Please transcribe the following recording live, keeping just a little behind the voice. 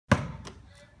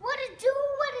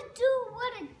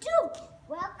Woo!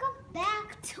 Welcome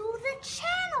back to the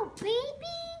channel,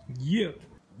 baby. Yeah.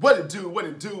 What it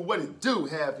do,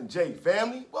 Half and J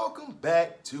family. Welcome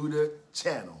back to the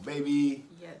channel, baby.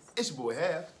 Yes. It's your boy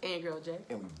Half. And girl J.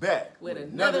 And we back with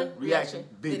another reaction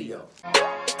video.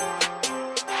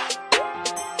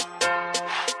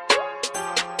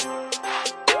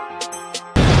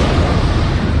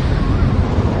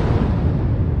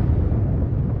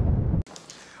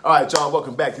 All right, y'all,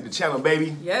 welcome back to the channel,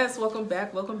 baby. Yes, welcome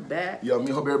back, welcome back. You know what I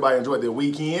mean? Hope everybody enjoyed their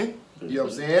weekend. You know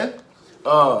what I'm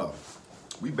saying?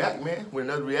 We back, man, with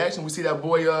another reaction. We see that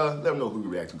boy, let them know who we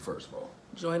react to first of all.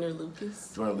 Joyner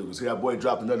Lucas. Joyner Lucas. See that boy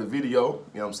dropped another video,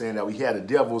 you know what I'm saying, that we had a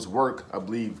Devil's Work, I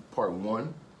believe, part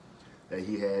 1, that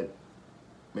he had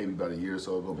maybe about a year or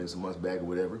so ago, maybe some months back or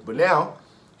whatever. But now,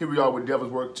 here we are with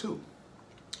Devil's Work 2. You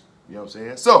know what I'm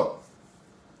saying? So,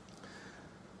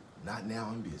 not now,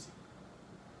 I'm busy.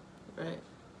 Right.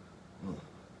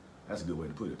 That's a good way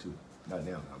to put it too. Not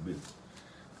now, I'm busy.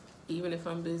 Even if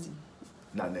I'm busy.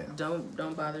 Not now.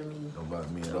 Don't bother me. Don't bother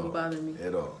me at all. Don't bother me.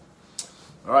 At all.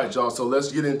 All right, y'all, so let's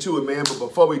get into it, man. But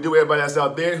before we do, everybody that's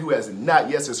out there who has not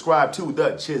yet subscribed to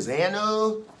the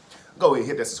channel, go ahead and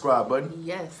hit that subscribe button.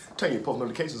 Yes. Turn your post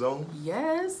notifications on.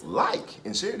 Yes. Like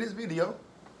and share this video.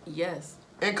 Yes.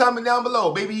 And comment down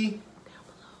below, baby.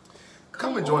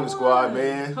 Come and join the squad,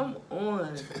 man. Come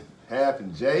on. Half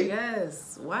and J.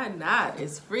 Yes. Why not?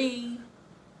 It's free.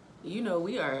 You know,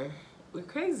 we're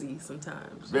crazy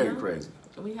sometimes. Very crazy.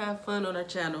 And we have fun on our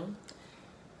channel.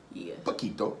 Yeah.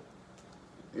 Poquito.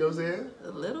 You know what I'm saying? A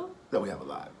little? No, we have a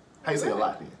lot. How you say a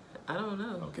lot then? I don't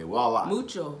know. Okay, well, a lot.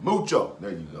 Mucho. Mucho.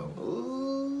 There you go.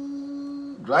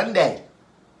 Ooh, grande.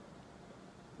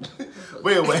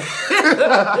 Wait.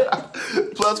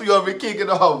 Plus, we gonna be kicking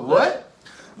off what?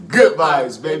 Good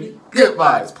vibes, baby. Good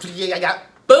vibes.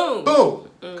 Boom. Boom.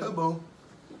 Kaboom.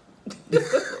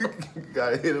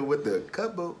 Gotta hit him with the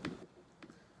kaboom.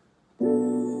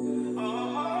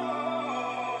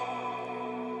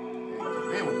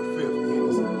 Man with the fifth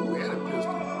and a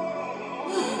pistol.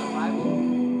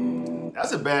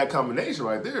 That's a bad combination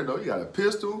right there, though. You got a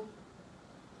pistol,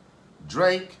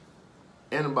 drink,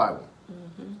 and a Bible.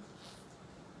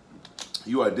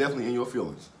 You are definitely in your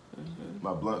feelings.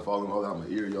 My blunt falling all out my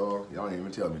ear, y'all. Y'all ain't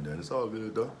even tell me that. It's all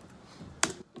good, though.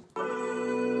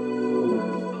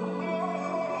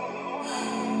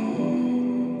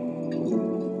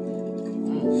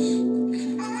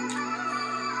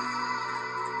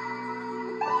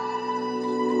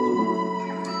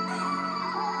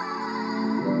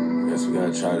 Guess we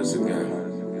gotta try this again.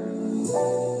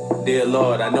 Dear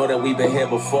Lord, I know that we've been here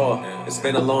before. It's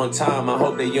been a long time, I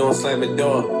hope that you don't slam the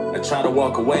door. I try to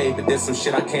walk away, but there's some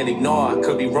shit I can't ignore. I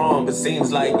could be wrong, but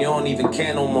seems like you don't even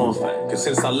care no more. Cause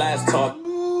since our last talk...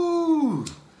 Ooh,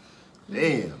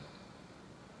 damn.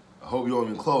 I hope you don't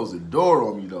even close the door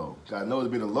on me, though. I know it's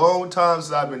been a long time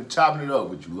since I've been chopping it up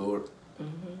with you, Lord.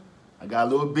 I got a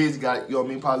little busy, you know what I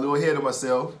mean, probably a little ahead of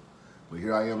myself. But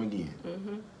here I am again.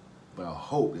 But I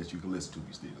hope that you can listen to me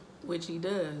still. Which he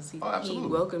does. He absolutely.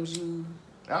 welcomes you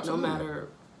Absolutely. no matter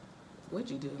what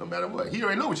you do. No matter what. He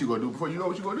already know what you're going to do before you know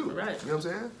what you're going to do. Right. You know what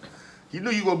I'm saying? He knew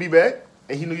you were going to be back,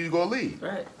 and he knew you were going to leave.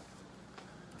 Right.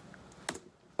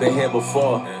 Been here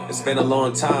before. It's been a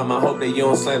long time, I hope that you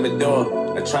don't slam the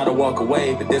door. I try to walk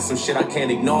away, but there's some shit I can't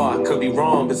ignore. I could be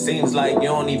wrong, but seems like you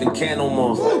don't even care no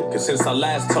more. Cause since our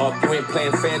last talk, you ain't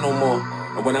playing fair no more.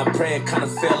 And when I pray, it kinda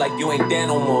feel like you ain't there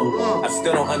no more. I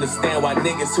still don't understand why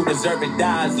niggas who deserve it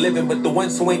dies living, but the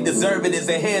ones who ain't deserve it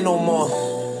isn't here no more.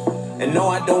 And no,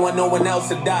 I don't want no one else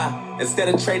to die. Instead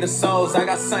of trading souls, I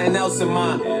got something else in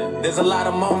mind. There's a lot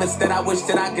of moments that I wish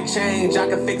that I could change. I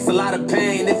could fix a lot of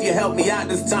pain if you help me out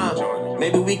this time.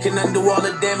 Maybe we can undo all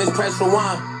the damage, press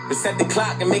rewind. Reset the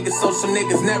clock and make it so some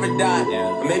niggas never die.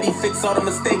 Or maybe fix all the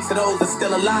mistakes of those that's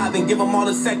still alive and give them all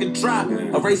a second try.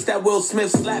 Erase that Will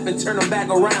Smith slap and turn them back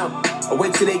around. Or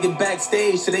wait till they get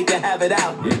backstage so they can have it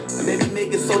out. Or maybe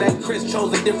make it so that Chris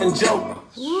chose a different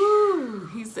joke. Woo!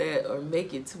 He said, or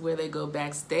make it to where they go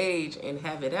backstage and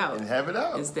have it out. And have it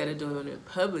out. Instead of doing it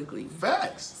publicly.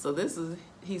 Facts. So this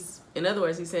is, in other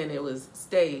words, he's saying it was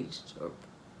staged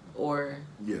or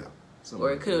yeah.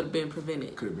 Or it could have been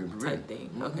prevented. Could have been prevented. Type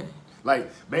thing. Okay. Like,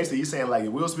 basically, you're saying, like,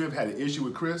 if Will Smith had an issue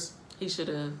with Chris, he should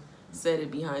have said it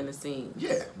behind the scenes.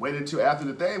 Yeah. Waited until after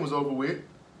the thing was over with,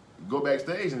 go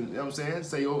backstage and, you know what I'm saying,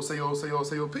 say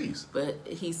your piece. But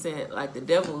he said, like, the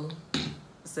devil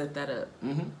set that up.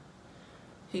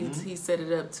 He set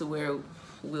it up to where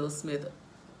Will Smith...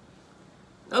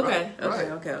 Okay. Right.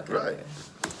 Okay.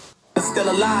 still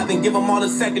alive and give them all a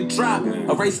second try.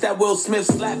 Erase that Will Smith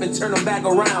slap and turn them back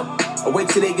around. Or wait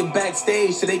till they get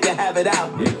backstage so they can have it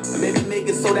out. And maybe make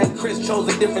it so that Chris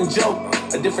chose a different joke,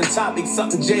 a different topic,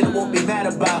 something Jada won't be mad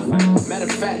about. Matter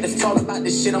of fact, let's talk about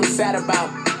this shit I'm sad about.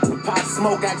 When Pop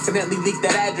Smoke accidentally leaked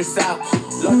that address out.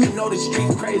 Lord, you know the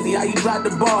street's crazy, how you drop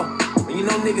the ball. And you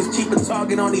know niggas keep a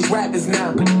target on these rappers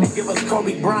now. They give us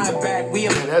Kobe Bryant back.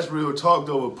 Man, that's real talk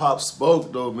though with Pop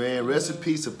Smoke though, man. Rest in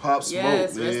peace to Pop Smoke,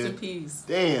 yes, man. Rest in peace.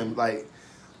 Damn, like,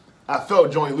 I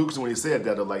felt Joyner Lucas when he said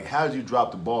that though. Like, how did you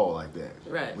drop the ball like that?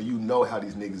 Right. When you know how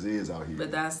these niggas is out here.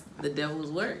 But that's the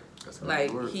devil's work. That's how like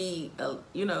it work. he,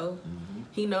 you know,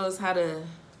 he knows how to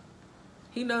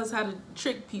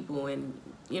trick people and,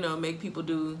 you know, make people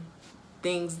do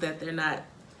things that they're not,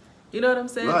 you know what I'm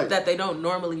saying? Right. That they don't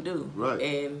normally do. Right.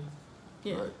 And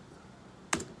yeah. Right.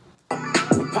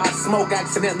 Pop Smoke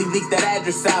accidentally leaked that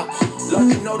address out.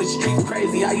 Lord, you know the street's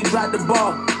crazy, how you drop the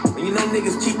ball. And you know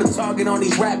niggas keep a target on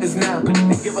these rappers now.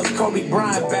 They give us Kobe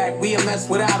Bryant back, we a mess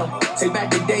without him. Take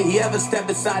back the day he ever stepped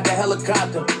inside the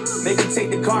helicopter. Make him take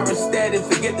the car instead and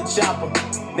forget the chopper.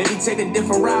 Maybe take a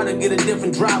different route and get a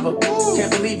different driver.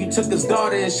 Can't believe you took his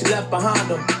daughter and she left behind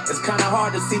him. It's kinda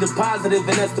hard to see the positive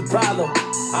and that's the problem.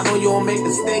 I know you don't make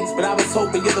mistakes, but I was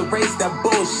hoping you'd erase that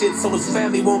bullshit so his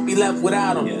family won't be left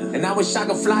without him. And I wish I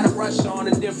could fly to Russia on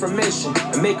a different mission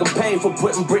and make him pay for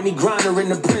putting Brittany Griner in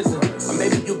the prison. Or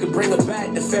maybe you could bring her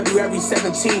back to February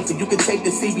 17th and you could take the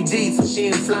CBD so she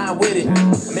ain't flying with it.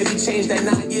 Or maybe change that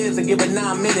 9 years and give her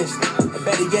 9 minutes. Or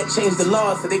better yet, change the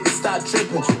law so they can start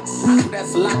tripping. I know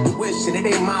that's a lot to wish and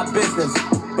it ain't my business.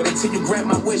 But until you grant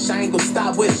my wish, I ain't gonna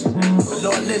stop wishing. But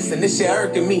Lord, listen, this shit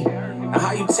irking me. And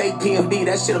how you take P&B,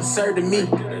 that shit absurd to me.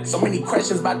 So many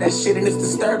questions about that shit and it's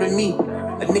disturbing me.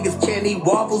 That niggas can't eat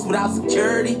waffles without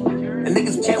security. And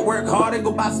niggas can't work hard and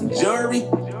go buy some jewelry.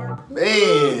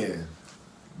 Man,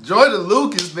 Joyner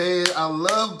Lucas, man, I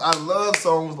love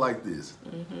songs like this.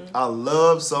 I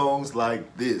love songs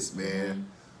like this, man.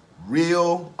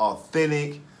 Real,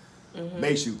 authentic,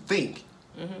 makes you think.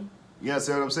 You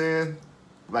understand what I'm saying?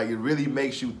 Like, it really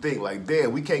makes you think. Like,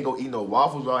 damn, we can't go eat no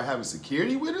waffles without having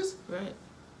security with us? Right.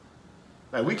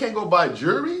 Like, we can't go buy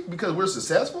jewelry because we're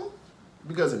successful?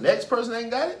 Because the next person ain't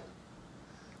got it?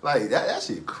 Like, that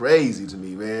shit crazy to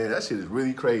me, man. That shit is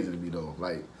really crazy to me, though.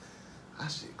 Like, that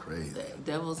shit crazy. The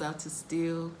devil's out to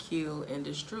steal, kill, and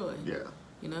destroy. Yeah.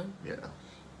 You know? Yeah.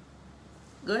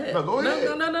 Go ahead. No, go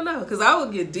ahead. No. Because I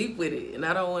would get deep with it, and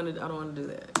I don't want to do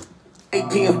that.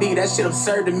 P&B, that shit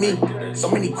absurd to me. So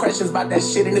many questions about that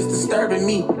shit and it's disturbing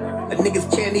me. That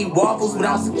niggas can't eat waffles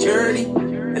without security.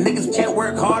 And niggas can't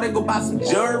work hard and go buy some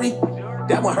jewelry.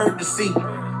 That one hurt to see.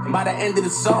 And by the end of the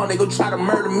song, they gon' try to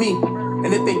murder me.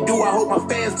 And if they do, I hope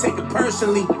my fans take it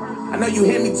personally. I know you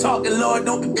hear me talking, Lord,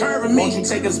 don't be curving me. Won't you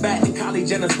take us back to Kylie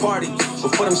Jenner's party?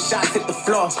 Before them shots hit the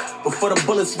floor, before the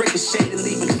bullets ricochet and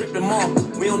leave us dripping more.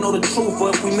 We don't know the truth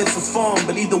or if we misinformed,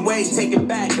 but either way, take it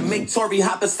back and make Tory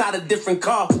hop inside a different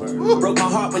car. Broke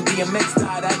my heart when DMX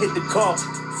died, I hit the car.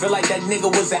 Feel like that nigga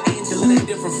was an angel in a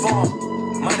different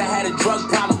form. Might have had a drug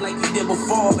problem like he did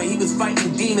before, but he was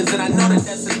fighting demons and I know that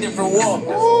that's a different war.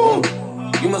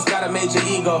 You must got a major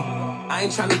ego. I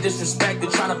ain't trying to disrespect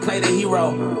it, trying to play the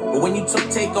hero. But when you took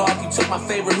Takeoff, you took my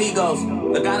favorite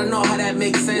Migos. Look, I don't know how that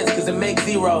makes sense, cause it makes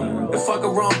zero. The fucking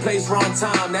wrong place, wrong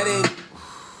time, that ain't...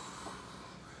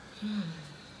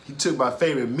 He took my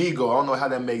favorite Migo. I don't know how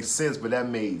that makes sense, but that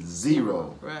made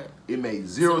zero. Right. It made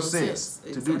zero sense to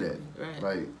Exactly. do that. Right.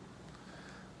 Like,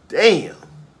 damn.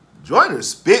 Joyner's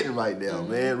spitting right now,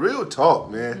 man. Real talk,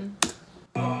 man.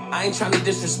 I ain't trying to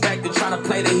disrespect it, trying to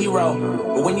play the hero.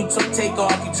 But when you took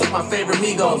Takeoff, you took my favorite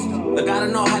Migos. Look, I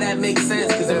don't know how that makes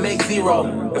sense, cause it makes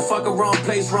zero. The fucking wrong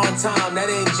place, wrong time, that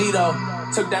ain't Gito.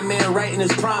 Took that man right in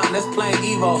his prime, that's playing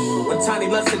Evo. When Tiny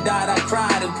Luster died, I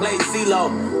cried and played CeeLo.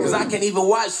 Cause I can't even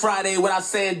watch Friday without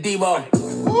saying Devo.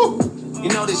 You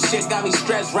know this shit got me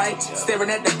stressed, right? Staring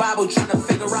at the Bible, trying to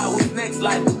figure out who's next,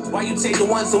 like. Why you take the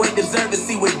ones who ain't deserve to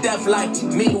see what death like?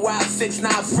 Meanwhile,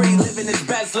 6ix9ine free, living his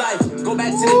best life. Go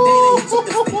back to the day that he took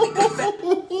the stand and confessed.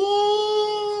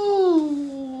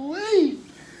 Wait.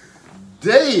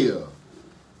 Damn.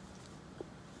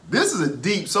 This is a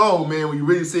deep song, man, when you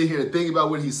really sit here and think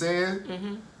about what he's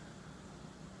saying.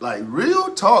 Like,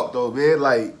 real talk, though, man.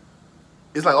 Like,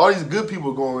 it's like all these good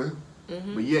people going,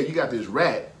 but yeah, you got this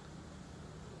rat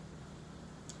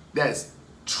that's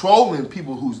trolling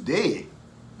people who's dead,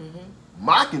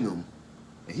 mocking them,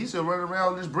 and he's still running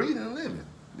around just breathing and living.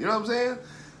 You know what I'm saying?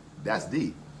 That's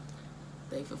deep.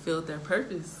 They fulfilled their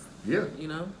purpose. Yeah. You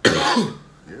know?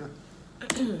 Yeah.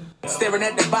 Staring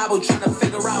at the Bible, trying to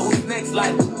figure out who's next.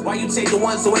 Like, why you take the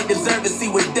ones who ain't deserve to see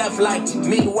what death like?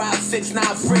 Meanwhile,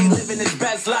 6ix9ine free, living his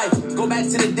best life. Go back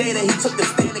to the day that he took the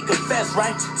stand and confessed,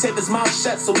 right? Tape his mouth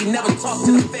shut so he never talked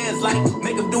to the fans. Like,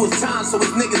 make him do his time so his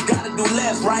niggas gotta do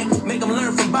less, right? Make him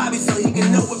learn from Bobby so he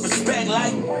can know what respect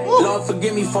like. Lord,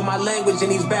 forgive me for my language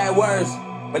and these bad words.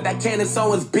 But that Candace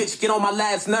Owens bitch get on my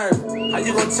last nerve. How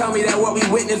you gonna tell me that what we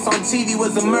witnessed on TV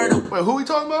was a murder? Wait, who we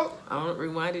talking about? I want to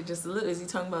rewind it just a little. Is he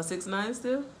talking about 6ix9ine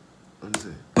still? Let me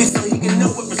see. So he can know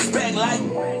what respect like.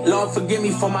 Lord, forgive me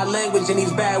for my language and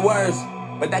these bad words.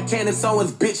 But that Candace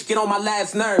Owens bitch get on my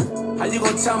last nerve. How you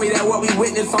gonna tell me that what we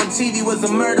witnessed on TV was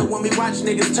a murder when we watch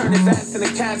niggas turn his ass into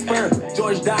Casper?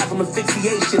 George died from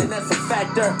asphyxiation and that's a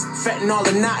factor. Fentanyl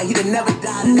or not, he'd have never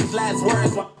died in his last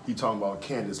words. He talking about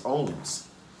Candace Owens.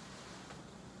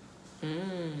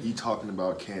 He talking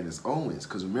about Candace Owens.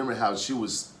 Because remember how she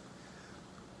was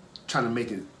trying to make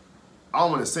it, I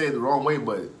don't want to say it the wrong way,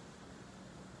 but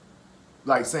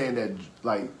like saying that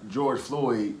like George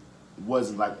Floyd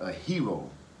wasn't like a hero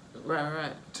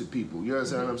Right. to people. You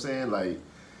understand what I'm saying? Like,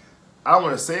 I don't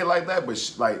want to say it like that,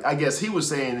 but like I guess he was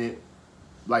saying it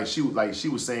like she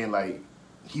was saying like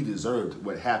he deserved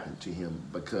what happened to him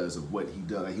because of what he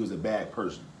done. Like he was a bad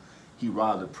person. He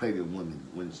robbed a pregnant woman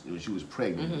when she was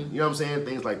pregnant. You know what I'm saying?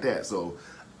 Things like that. So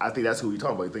I think that's who he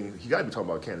talking about. He got to be talking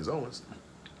about Candace Owens.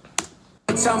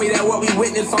 Tell me that what we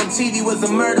witnessed on TV was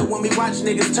a murder when we watch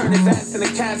niggas turn his ass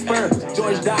into Casper.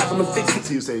 George died from asphyxiation.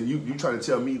 He was saying, you trying to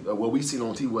tell me what we seen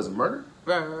on TV wasn't murder?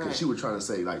 Right. Because she was trying to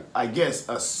say, like, I guess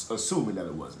assuming that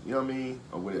it wasn't. You know what I mean?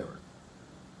 Or whatever.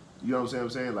 You know what I'm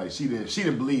saying? Like, she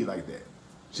didn't believe like that.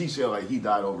 She felt like he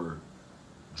died over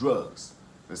drugs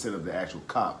instead of the actual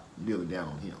cop kneeling down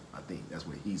on him. I think that's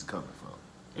where he's coming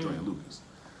from. Joyner Lucas.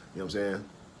 You know what I'm saying?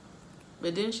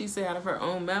 But didn't she say out of her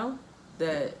own mouth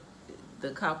that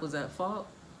the cop was at fault?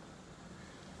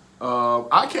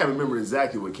 I can't remember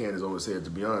exactly what Candace Owens said, to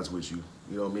be honest with you.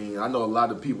 You know what I mean? I know a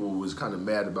lot of people was kind of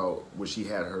mad about what she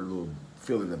had her little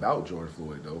feeling about George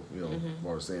Floyd, though. You know,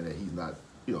 or saying that he's not,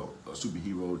 you know, a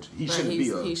superhero. He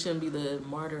shouldn't be the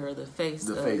martyr or the face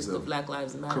of the Black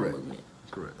Lives Matter movement.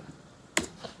 Correct.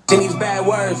 In these bad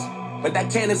words, but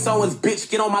that Candace Owens bitch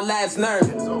get on my last nerve.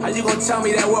 How you gonna tell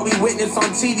me that what we witnessed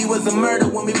on TV was a murder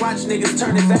when we watch niggas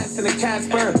turn his ass into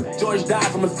Casper? George died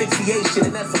from asphyxiation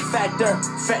and that's a factor.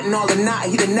 Fentanyl or not,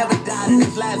 he'd have never died in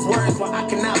his last words. Well, I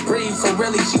cannot breathe, so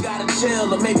really she gotta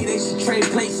chill. Or maybe they should trade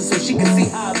places so she can see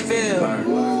how I feel.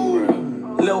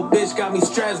 Little bitch got me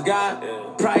stressed, God.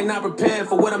 Probably not prepared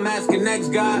for what I'm asking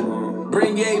next, God.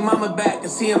 Bring your mama back,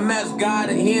 cause he a mess, God.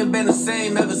 And he ain't been the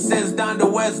same ever since Donda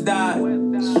West died.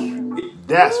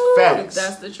 That's facts.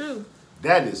 That's the truth.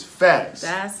 That is facts.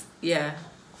 That's true.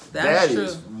 That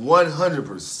is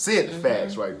 100%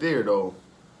 facts right there, though.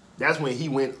 That's when he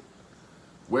went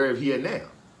wherever he at now.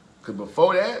 Because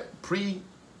before that,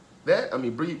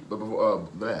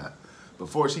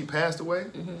 before she passed away,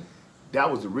 that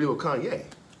was the real Kanye.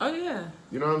 Oh, yeah.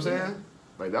 You know what I'm saying? Yeah.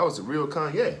 Like, that was the real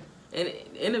Kanye. And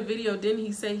in a video, didn't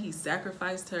he say he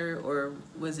sacrificed her, or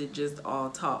was it just all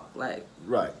talk? Like,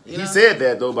 right. He said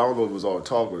that, though, but I don't know if it was all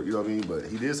talk or, you know what I mean? But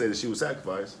he did say that she was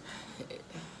sacrificed.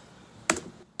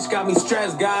 Got me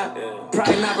stressed, God.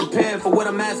 Probably not prepared for what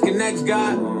I'm asking next,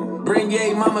 God. Bring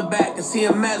your mama back, cause he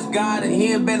a mess, God. And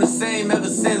he ain't been the same ever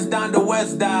since Donda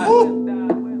West died.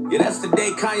 Yeah, that's the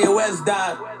day Kanye West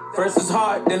died. First his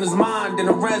heart, then his mind, then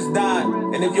the rest died.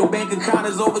 And if your bank account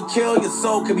is overkill, your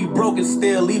soul could be broken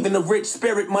still. Even the rich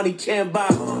spirit money can't buy.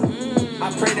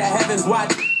 I pray that heavens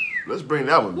watch. Let's bring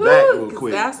that one back real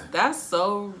quick. That's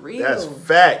so real. That's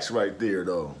facts right there,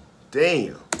 though.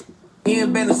 Damn. He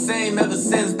ain't been the same ever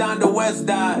since Donda West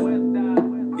died.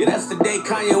 Yeah, that's the day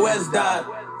Kanye West died.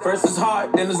 First his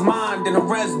heart, then his mind, then the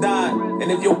rest died.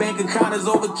 And if your bank account is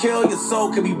overkill, your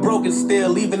soul could be broken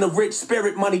still. Even the rich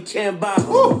spirit money can't buy.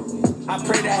 I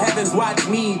pray that heavens watch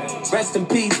me. Rest in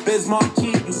peace, Bismarck Key,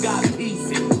 you got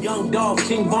peace. Young Dolph,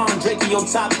 King Von, Drake in your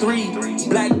top 3.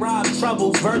 Black Rob,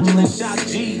 Troubles, Virgil, and Shock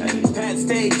G. Pat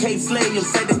Stay, K Slay, you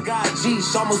said to God G.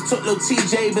 She almost took Lil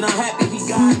TJ, but I'm happy he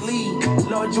got Lee.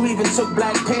 Lord, you even took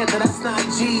Black Panther, that's not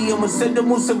G. And when Sidda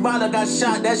Musabala got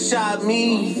shot, that shot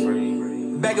me.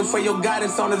 Begging for your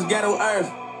guidance on this ghetto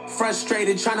earth.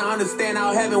 Frustrated, trying to understand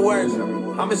how heaven works.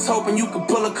 I'm just hoping you can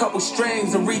pull a couple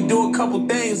strings and redo a couple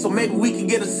things so maybe we can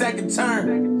get a second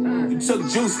turn. You took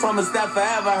juice from us that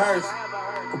forever hurts.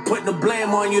 But putting the blame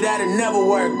on you, that'll never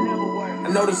work. I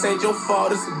know this ain't your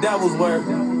fault, it's the devil's work.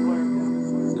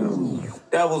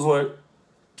 Devil's work.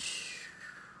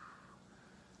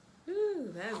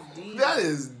 Ooh, that's deep. That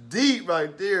is deep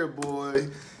right there, boy.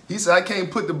 He said, I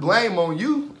can't put the blame on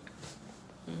you.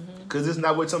 Because it's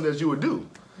not what something that you would do. You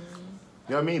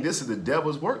know what I mean? This is the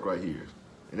devil's work right here.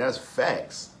 And that's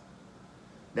facts.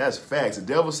 That's facts. The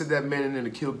devil sent that man in there to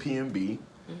kill PNB.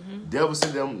 Devil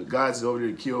sent them guys over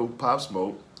there to kill Pop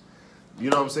Smoke.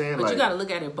 You know what I'm saying? But like, you got to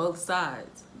look at it both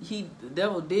sides. The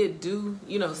devil did do,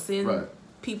 send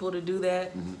people to do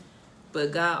that.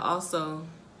 But God also,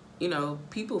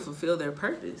 people fulfill their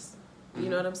purpose. You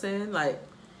know what I'm saying? Like,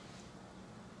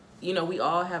 we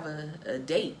all have a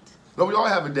date. No, we all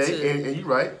have a date, and you're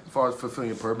right, as far as fulfilling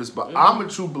your purpose. But I'm a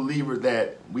true believer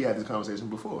that, we had this conversation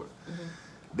before,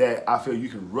 that I feel you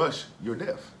can rush your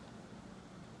death.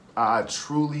 I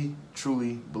truly,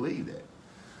 truly believe that.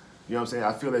 You know what I'm saying?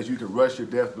 I feel that you can rush your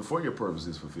death before your purpose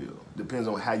is fulfilled. Depends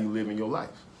on how you live in your life.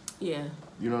 Yeah.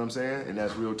 You know what I'm saying? And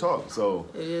that's real talk. So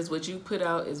it is what you put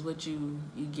out is what you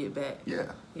get back.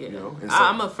 Yeah. Yeah. And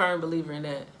I'm a firm believer in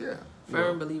that. Yeah.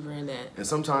 Firm believer in that. And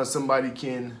sometimes somebody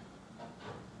can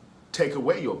take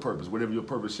away your purpose, whatever your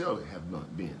purpose shall have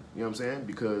not been. You know what I'm saying?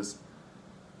 Because,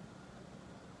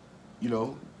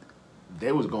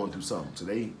 they was going through something. So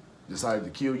they decided to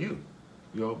kill you,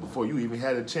 before you even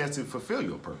had a chance to fulfill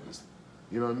your purpose.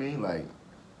 You know what I mean? Like,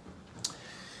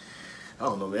 I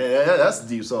don't know, man. That's a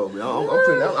deep soul, man. I'm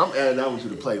adding that one to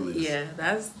the playlist. Yeah,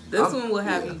 this one will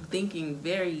have you thinking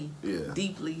very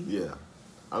deeply. Yeah,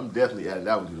 I'm definitely adding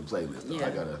that one to the playlist. Though.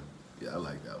 Yeah. I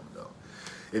like that one though.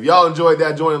 If y'all enjoyed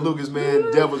that, Joyner Lucas, man,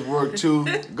 Devil's Work 2,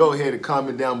 go ahead and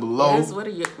comment down below. Yes,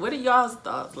 what are y'all's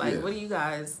thoughts? Like, what do you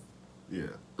guys? Yeah.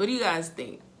 What do you guys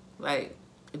think? Like,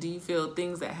 do you feel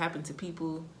things that happen to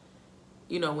people,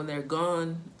 when they're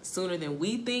gone sooner than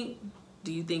we think?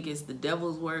 Do you think it's the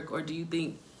devil's work, or do you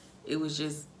think it was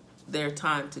just their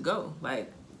time to go?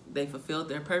 Like, they fulfilled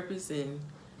their purpose, and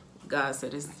God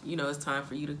said, "It's it's time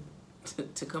for you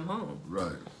to come home."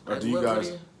 Right. Like, or do you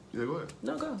guys? Yeah, go ahead.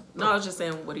 No, go. No, I was just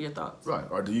saying, what are your thoughts? Right.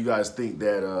 Or do you guys think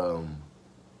that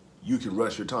you can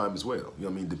rush your time as well? You know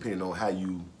what I mean? Depending on how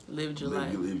you live your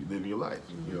life. Live your life.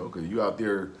 Because you out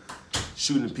there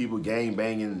shooting people, gang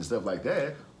banging and stuff like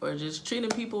that. Or just treating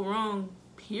people wrong,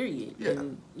 period. Yeah.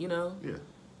 And, Yeah.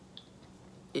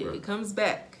 It comes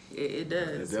back. It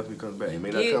does. It definitely comes back. It may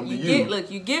not come to you. Look,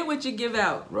 you get what you give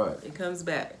out. Right. It comes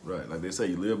back. Right. Like they say,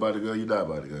 you live by the gun, you die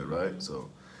by the gun, right? So,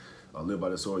 I live by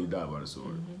the sword, you die by the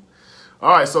sword. All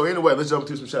right, so anyway, let's jump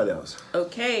to some shout-outs.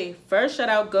 Okay, first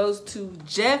shout-out goes to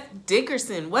Jeff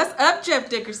Dickerson. What's up, Jeff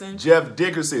Dickerson? Jeff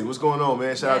Dickerson, what's going on,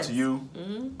 man? Shout out to you.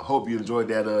 I hope you enjoyed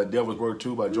that Devil's Work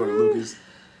 2 by Joyner Lucas.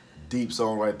 Deep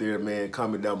song right there, man.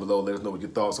 Comment down below. Let us know what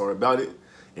your thoughts are about it.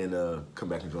 And come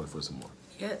back and join us for some more.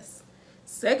 Yes.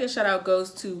 Second shout-out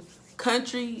goes to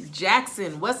Country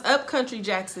Jackson. What's up, Country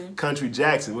Jackson? Country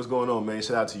Jackson, what's going on, man?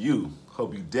 Shout out to you.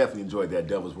 Hope you definitely enjoyed that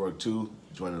Devil's Work 2.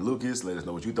 Joyner Lucas, let us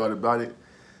know what you thought about it.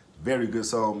 Very good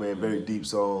song, man. Very deep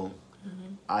song.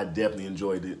 I definitely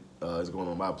enjoyed it. It's going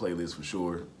on my playlist for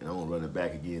sure. And I'm going to run it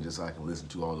back again just so I can listen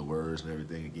to all the words and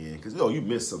everything again. Because, you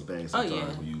miss some things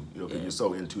sometimes when you, because you're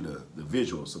so into the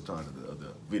visuals sometimes of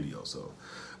the video. So,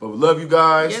 but we love you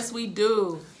guys. Yes, we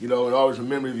do. And always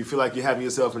remember, if you feel like you're having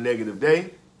yourself a negative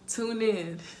day, tune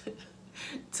in.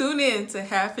 Tune in to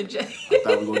Half and J. I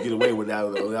thought we were going to get away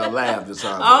without laugh this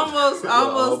time. Almost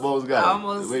got it.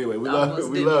 Almost. Anyway, we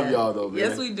love y'all though, man.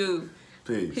 Yes, we do.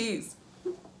 Peace. Peace.